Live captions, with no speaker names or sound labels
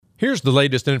Here's the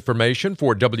latest information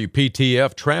for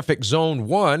WPTF Traffic Zone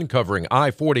 1 covering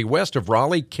I-40 west of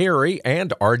Raleigh, Cary,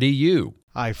 and RDU.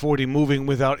 I-40 moving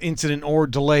without incident or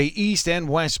delay east and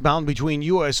westbound between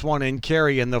US 1 and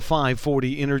Cary and the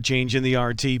 540 interchange in the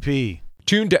RTP.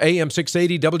 Tune to AM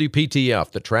 680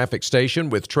 WPTF, the traffic station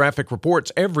with traffic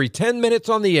reports every 10 minutes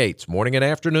on the 8s, morning and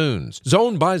afternoons.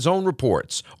 Zone-by-zone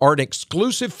reports are an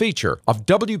exclusive feature of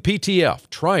WPTF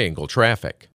Triangle Traffic.